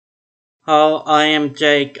How I am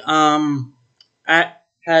Jake. I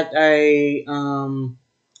had a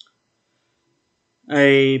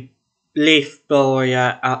leaf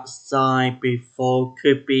blower outside before.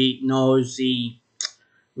 Could be nosy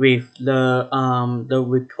with the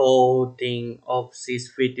recording of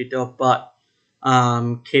this video, but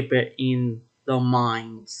keep it in the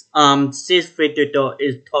minds. This video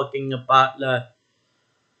is talking about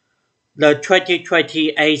the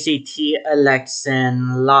 2020 ACT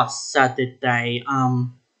election last Saturday.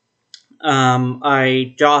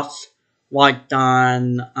 I just write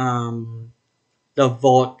down the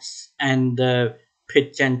votes and the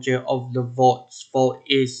percentage of the votes for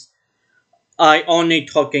each. I only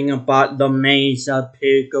talking about the major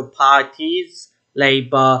political parties,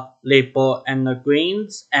 Labour, Liberal, and the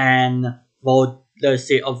Greens, and vote the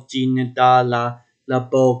seat of Ginadala, the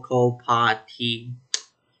Boko Party.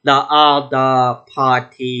 The other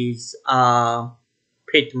parties are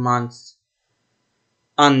pretty much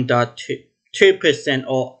under 2%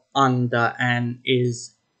 or under and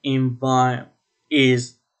is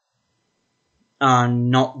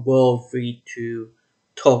not worthy to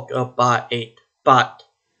talk about it. But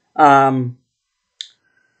um,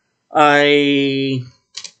 I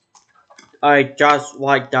I just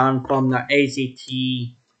write down from the ACT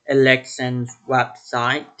elections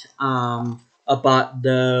website about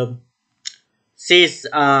this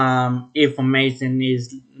information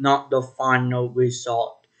is not the final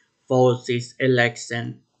result for this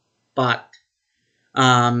election, but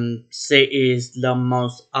it is the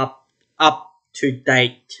most up to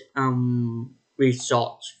date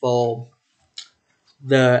results for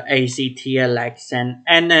the ACT election,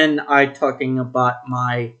 and then I talking about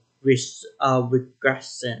my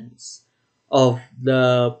regressions of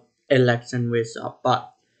the election result, but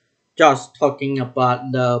just talking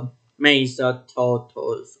about the major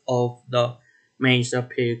totals of the major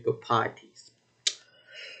political parties.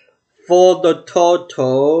 For the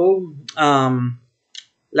total,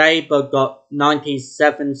 Labour got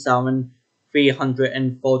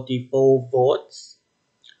 97,344 votes.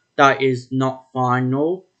 That is not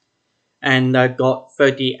final, and I got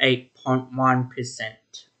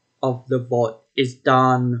 38.1% of the vote. Is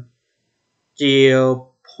done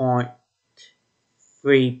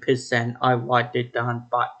 0.3%. I write it down,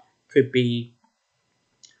 but could be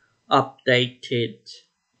updated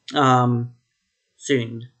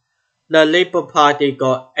soon. The Labour Party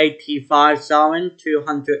got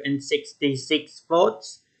 85,266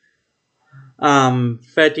 votes,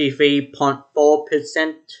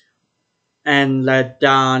 33.4%, and they're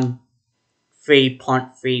down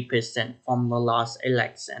 3.3% from the last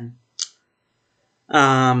election.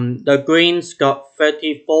 The Greens got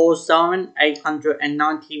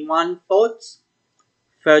 34,891 votes,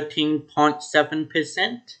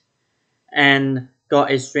 13.7%, and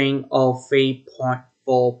got a string of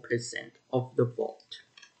 3.4% of the vote.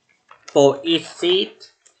 For each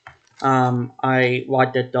seat, I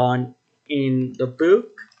write it down in the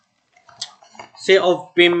book. Seat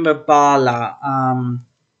of Bimbabala,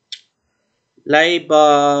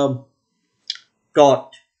 Labour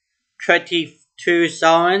got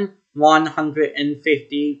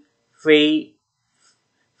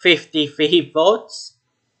 22,153 votes.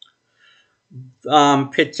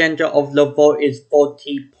 Percentage of the vote is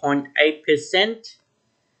 40.8%,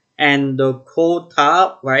 and the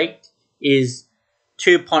quota rate is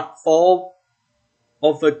 2.4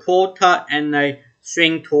 of a quota, and a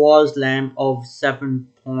swing towards them of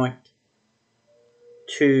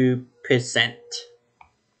 7.2%.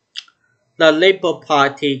 The Labour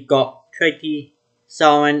Party got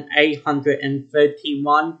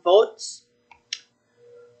 20,831 votes.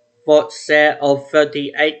 Vote share of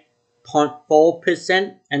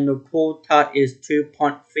 38.4%, and the quota is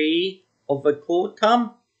 2.3 of a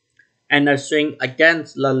quota, and the swing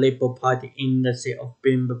against the Labour Party in the seat of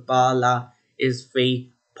Bimbabala is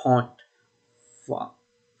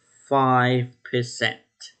 3.5%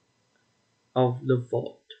 of the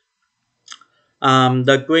vote.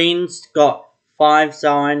 The Greens got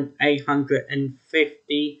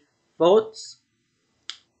 5,850 votes.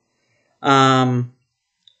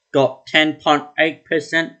 Got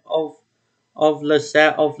 10.8% of the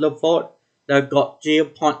share of the vote. They got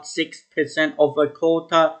 0.6% of the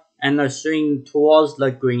quota, and the swing towards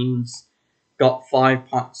the Greens got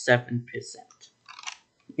 5.7%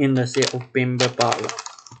 in the seat of Bimbabala.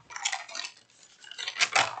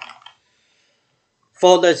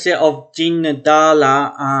 For the seat of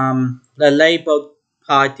Ginadala, the Labour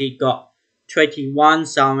Party got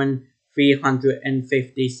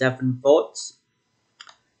 21,357 votes,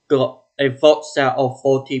 got a vote share of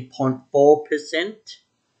 40.4%,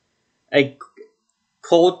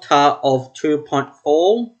 quota of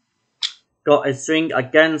 2.4, got a swing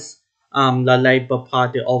against the Labour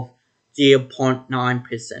Party of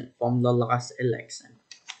 0.9% from the last election.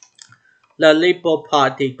 The Liberal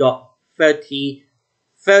Party got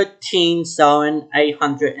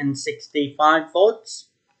 13,865 votes,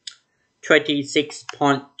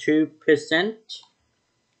 26.2%.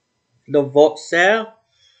 The vote share,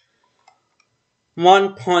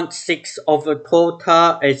 1.6 of a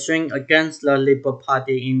quota, a swing against the Liberal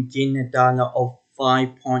Party in Ginninderra of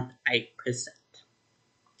 5.8%.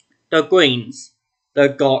 The Greens, they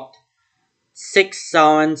got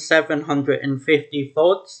 6,750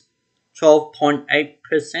 votes,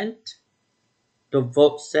 12.8%. The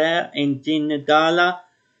vote share in Ginninderra,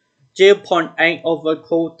 0.8 of a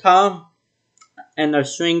quota, and a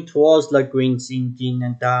swing towards the Greens in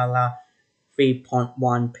Ginninderra,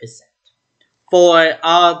 3.1%. For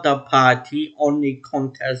other party, only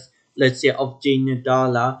contest the seat of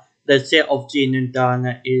Ginninderra. The seat of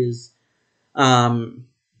Ginninderra is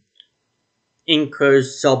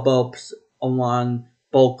includes suburbs around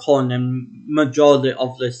Belconnen. Majority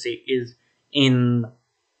of the seat is in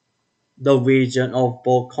the region of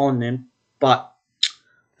Belconnen, but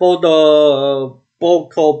for the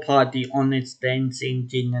Balco party only stands in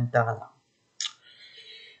Ginninderra.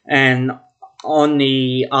 And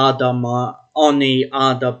only other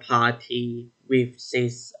party with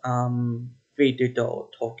this video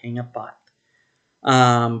talking about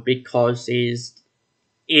because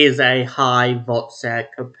is a high vote share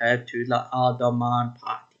compared to the other main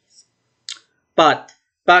parties. But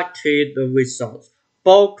back to the results.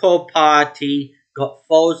 Balco party got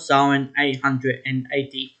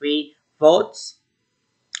 4,883 votes,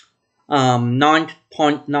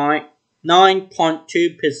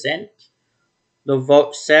 9.2%. The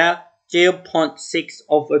vote share, 0.6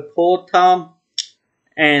 of a quota,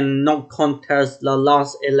 and no contest. The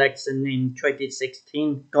last election in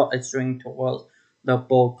 2016 got a swing towards the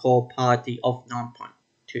Balco party of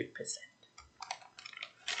 9.2%.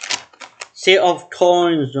 Seat of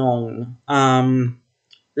Coranzong,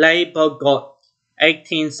 Labour got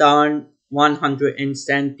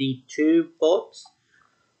 18,172 votes,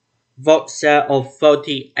 vote share of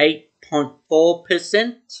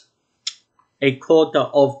 38.4%, a quota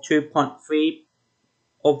of 2.3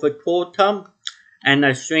 of a quota, and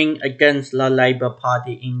a swing against the Labour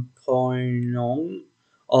Party in Coranzong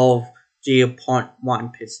of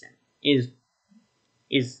 0.1% is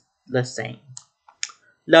the same.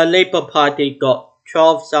 The Labour Party got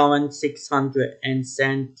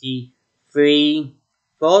 12,673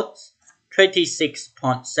 votes,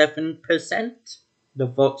 26.7%. The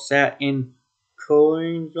vote share in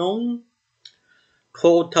Coranzong,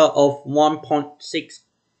 quota of 1.6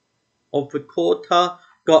 of a quota,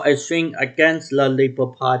 got a swing against the Labour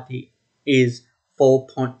Party is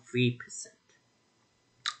 4.3%.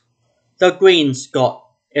 The Greens got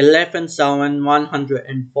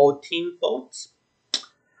 11,114 votes,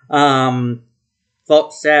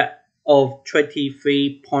 vote share of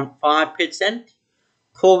 23.5%.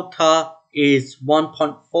 Quota is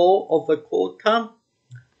 1.4 of a quota.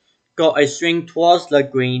 Got a swing towards the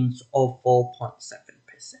Greens of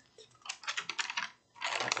 4.7%.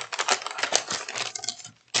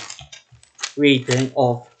 Reading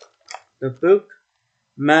of the book.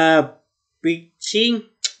 Mayor Beattie,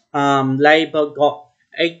 Labour got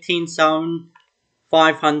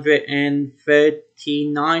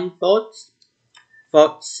 18,539 votes,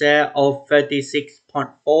 vote share of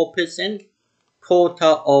 36.4%,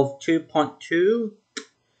 quota of 2.2,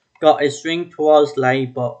 got a swing towards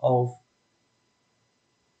Labour of,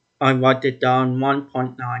 I write it down,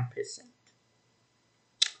 1.9%.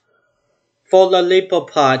 For the Labour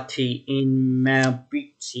Party in Mayor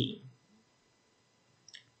Beattie,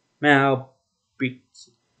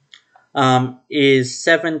 is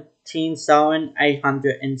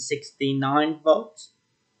 17,869 votes,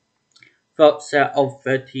 vote share of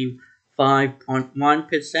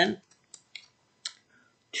 35.1%,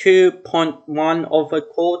 2.1 of a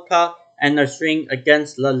quota, and a swing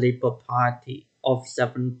against the Labour Party of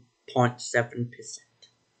 7.7%.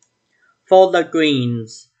 For the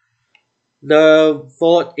Greens, the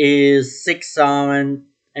vote is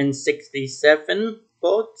 6,067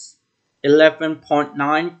 votes,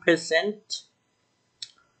 11.9%,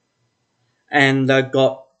 and they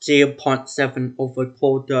got 0.7 of a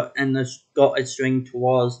quota and got a swing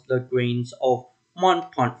towards the Greens of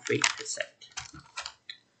 1.3%.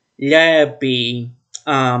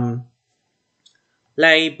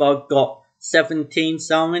 Labour got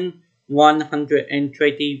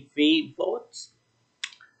 17,123 votes,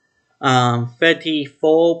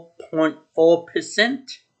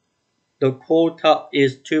 34.4%. the quota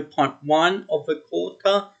is 2.1 of a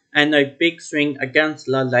quota, and a big swing against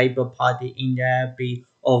the Labour Party in the ALP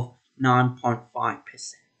of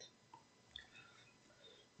 9.5%.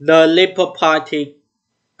 The Liberal Party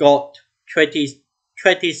got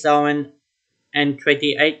 27 and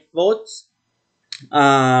 28 votes,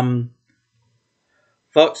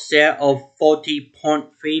 vote share of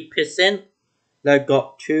 40.3%. They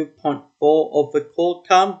got 2.4 of a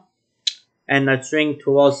quota, and a swing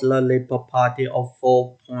towards the Liberal Party of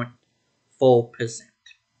 4.4%.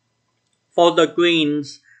 For the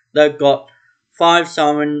Greens, they got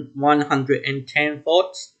 5,110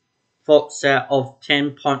 votes, vote share of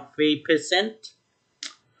 10.3%,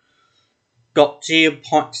 got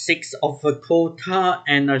 0.6 of a quota,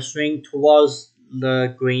 and a swing towards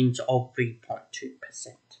the Greens of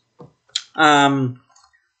 3.2%.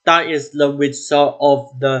 That is the result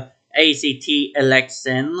of the ACT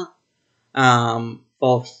election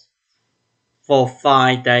for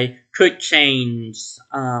Friday. Could change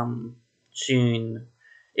soon.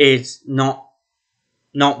 It's not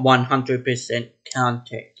 100%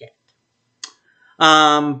 counted yet.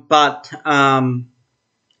 But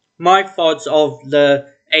my thoughts of the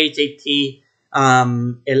ACT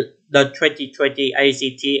the 2020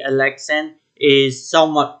 ACT election is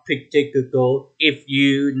somewhat predictable if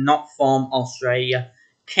you not from Australia.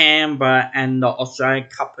 Canberra and the Australian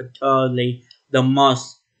capital, the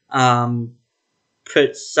most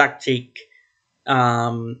patriotic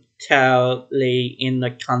tally in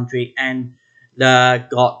the country, and they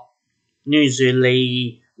got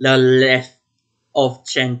usually the left of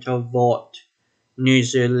centre vote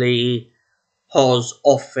usually holds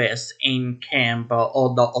office in Canberra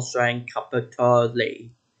or the Australian capital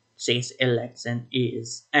since election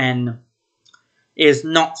is, and is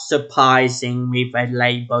not surprising with a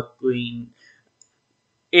Labour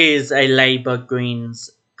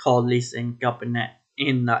Greens coalition government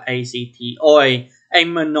in the ACT, or a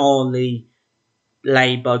minority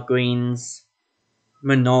Labour Greens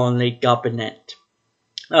minority government.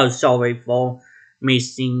 Oh, sorry for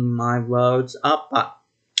mixing my words up, but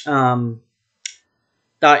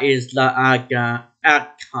that is the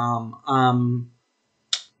outcome.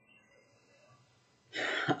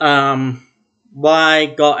 Why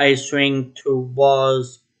got a swing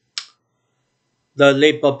towards the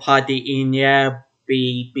Liberal Party in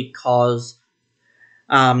ALP because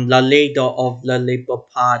the leader of the Liberal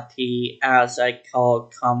Party, as I call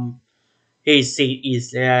his seat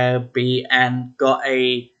is ALP, and got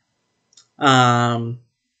a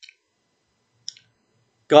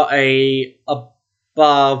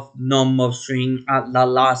above normal swing at the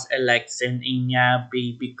last election in ALP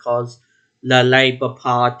because the Labour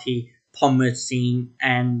Party promising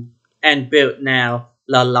and built now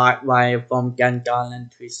the light rail from Gungahlin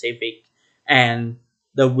to Civic, and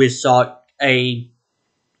the result a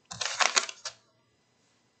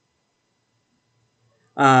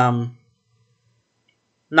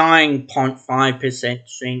 9.5%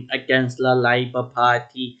 swing against the Labour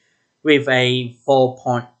Party, with a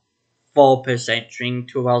 4.4% swing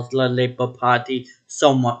towards the Labour Party,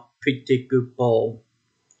 somewhat predictable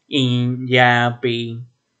in ALP,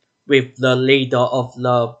 with the leader of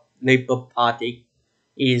the Labour Party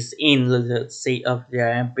is in the seat of the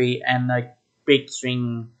ALP, and a big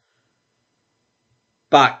swing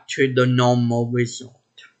back to the normal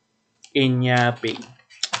result in ALP.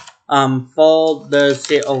 For the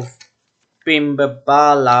seat of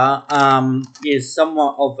Bimbabala, is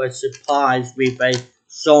somewhat of a surprise with a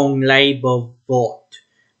strong Labour vote,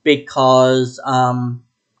 because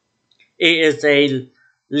it is a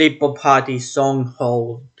Liberal Party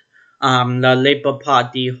stronghold. The Liberal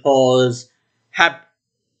Party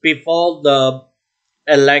before the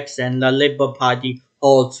election, the Liberal Party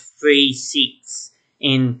holds 3 seats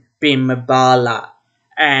in Bimbabala,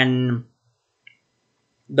 and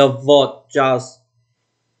the vote just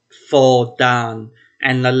fall down,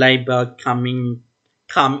 and the Labour come in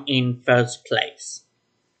first place.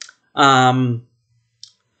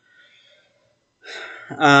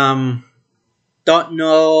 Don't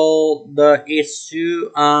know the issue.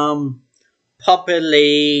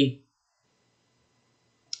 Probably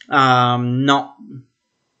not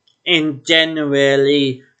in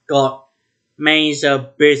January got major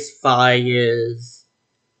bushfires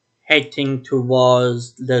heading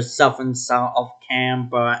towards the southern side of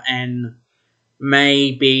Canberra, and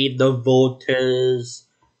maybe the voters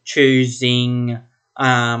choosing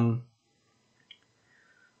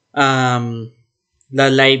the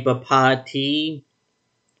Labour Party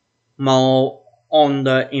more on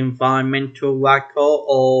the environmental record,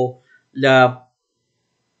 or the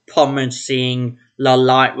promising the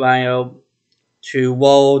light rail to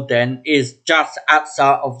Walden is just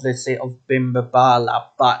outside of the city of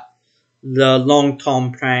Bimbabala, but the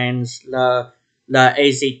long-term plans, the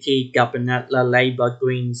ACT government, the Labour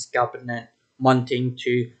Greens government, wanting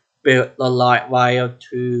to build the light rail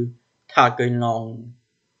to Tagulong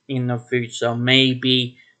in the future.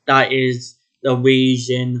 Maybe that is the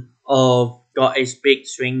reason of got a big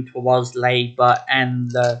swing towards Labour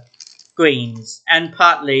and the Greens, and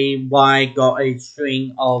partly why got a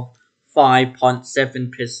swing of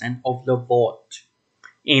 5.7% of the vote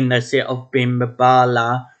in the city of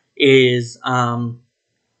Bimbabala is at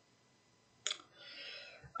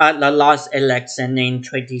the last election in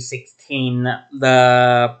 2016,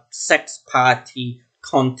 the Sex Party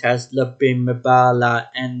contest the Bimbabala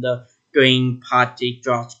and the Green Party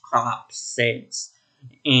just collapsed seats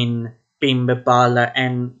in Bimbabala,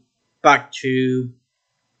 and back to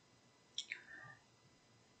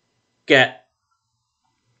get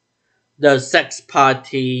the Sex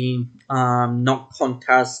Party not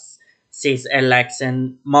contest this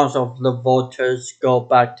election, most of the voters go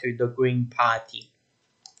back to the Green Party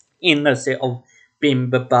in the city of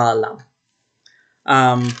Bimbabala.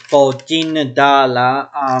 For Ginadala,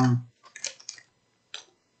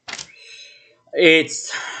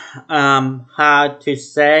 it's hard to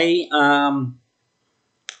say.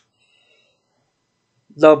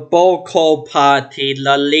 The Boko Party,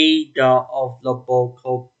 the leader of the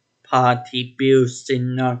Boko Party, Bill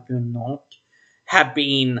Sinagunot, have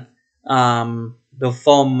been the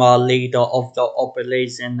former leader of the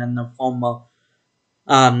opposition and the former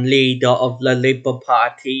leader of the Labour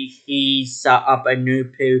Party. He set up a new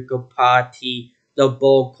political party, the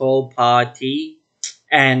Boko Party,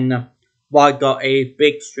 and what got a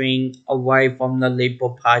big swing away from the Labour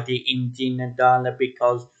Party in Ginadala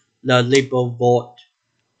because the Labour vote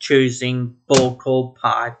choosing Boko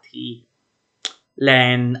Party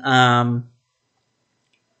than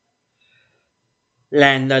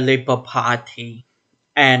the Labour Party.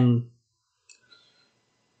 And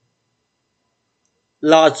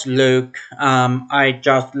last look, I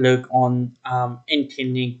just look on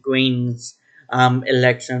Anthony Green's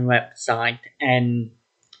election website, and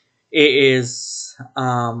it is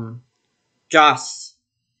just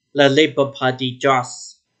the Labour Party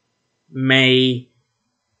just may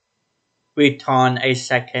return a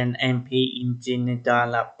second MP in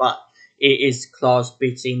Ginadala, but it is close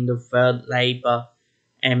between the third Labour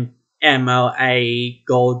and MLA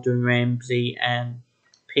Gordon Ramsay and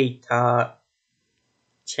Peter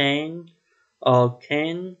Chen or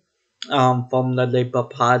Ken from the Labour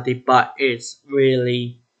Party, but it's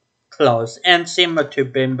really close. And similar to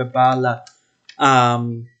Bimbabala,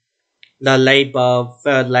 the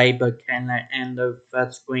third Labour candidate and the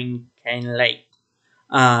first Green candidate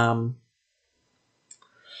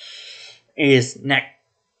is neck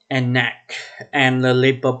and neck, and the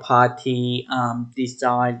Labour Party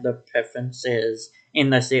decide the preferences in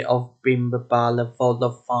the city of Bimbabala for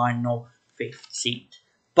the final 5th seat.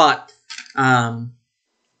 But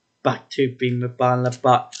back to Bimbabala,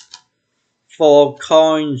 but for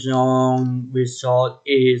Koinzong Resort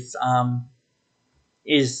is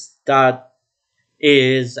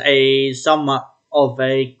a somewhat of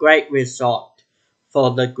a great result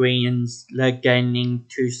for the Greens. They're gaining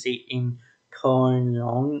 2 seats in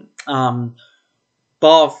Koinzong.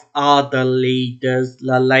 Both are the leaders,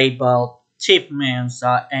 the Labour Chief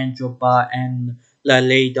Minister Andrew Barr and the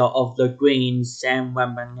leader of the Greens Sam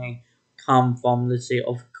Webber come from the city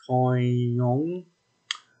of Koinzong.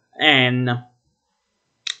 And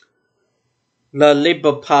the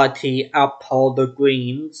Labour Party uphold the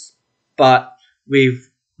Greens, but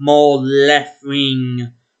with more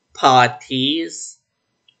left-wing parties,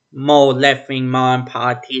 more left-wing mind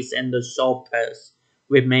parties, and the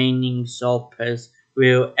remaining Soppers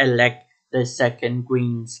will elect the second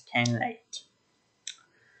Greens candidate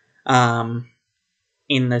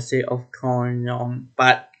in the city of Koinzong,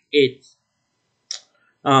 but it's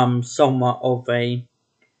somewhat of a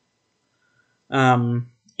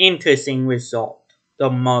interesting result. The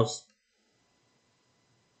most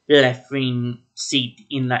left-wing seat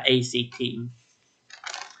in the ACT.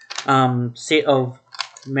 Seat of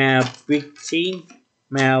Melbrichy.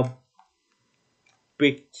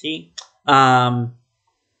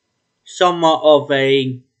 Somewhat of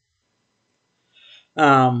a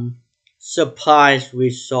surprise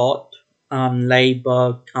result.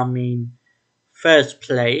 Labour coming first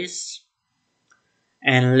place,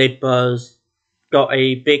 and Labour's got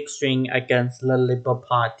a big swing against the Labour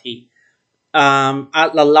Party.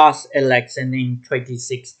 At the last election in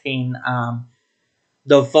 2016,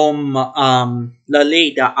 the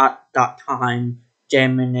leader at that time,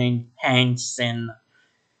 Jeremy Hansen,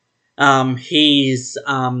 His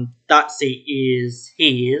that seat is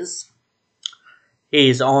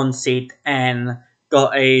his own seat and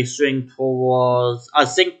got a swing towards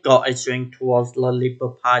the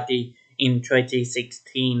Liberal Party in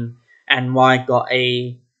 2016, and White got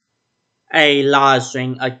a large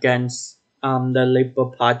swing against the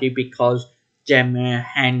Liberal Party because Jeremy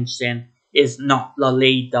Hansen is not the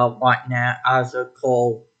leader right now as a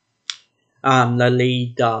call the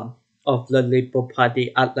leader of the Liberal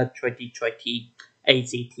Party at the 2020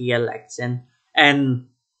 ACT election, and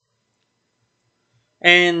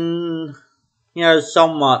and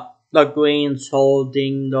somewhat the Greens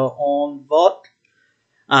holding their own vote.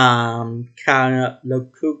 Karen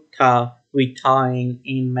Lakukta retiring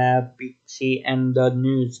in Mabichi and the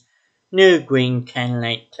new Green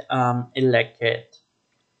candidate elected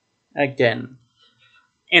again.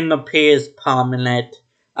 In the Peers Parliament,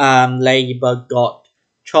 Labour got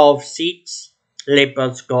 12 seats,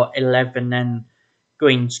 Liberals got 11 and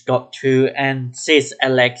Greens got 2, and this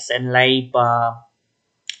election Labour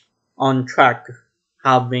on track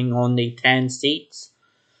having only 10 seats,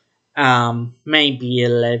 maybe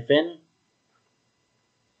 11.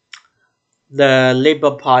 The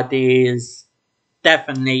Liberal Party is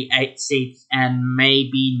definitely 8 seats and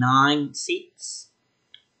maybe 9 seats.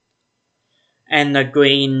 And the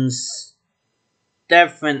Greens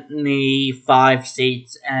definitely 5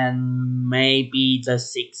 seats and maybe the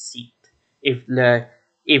 6th seat if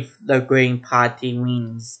the Green Party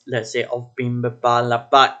wins, let's say, of Bimbabala.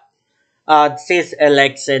 But this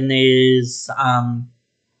election is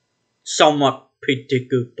somewhat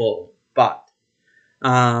predictable, but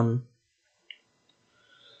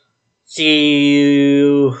see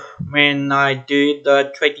you when I do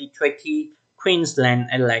the 2020 Queensland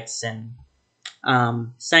election.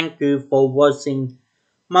 Thank you for watching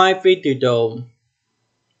my video.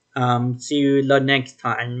 See you the next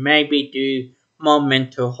time. Maybe do more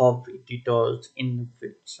mental health videos in the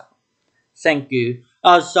future. Thank you.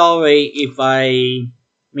 Sorry if I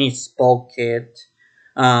misspoke it.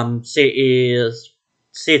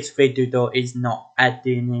 This video is not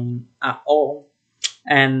editing at all,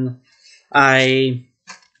 and I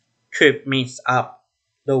could mix up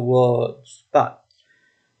the words, but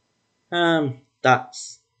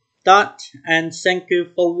that's that, and thank you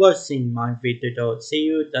for watching my video. See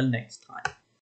you the next time.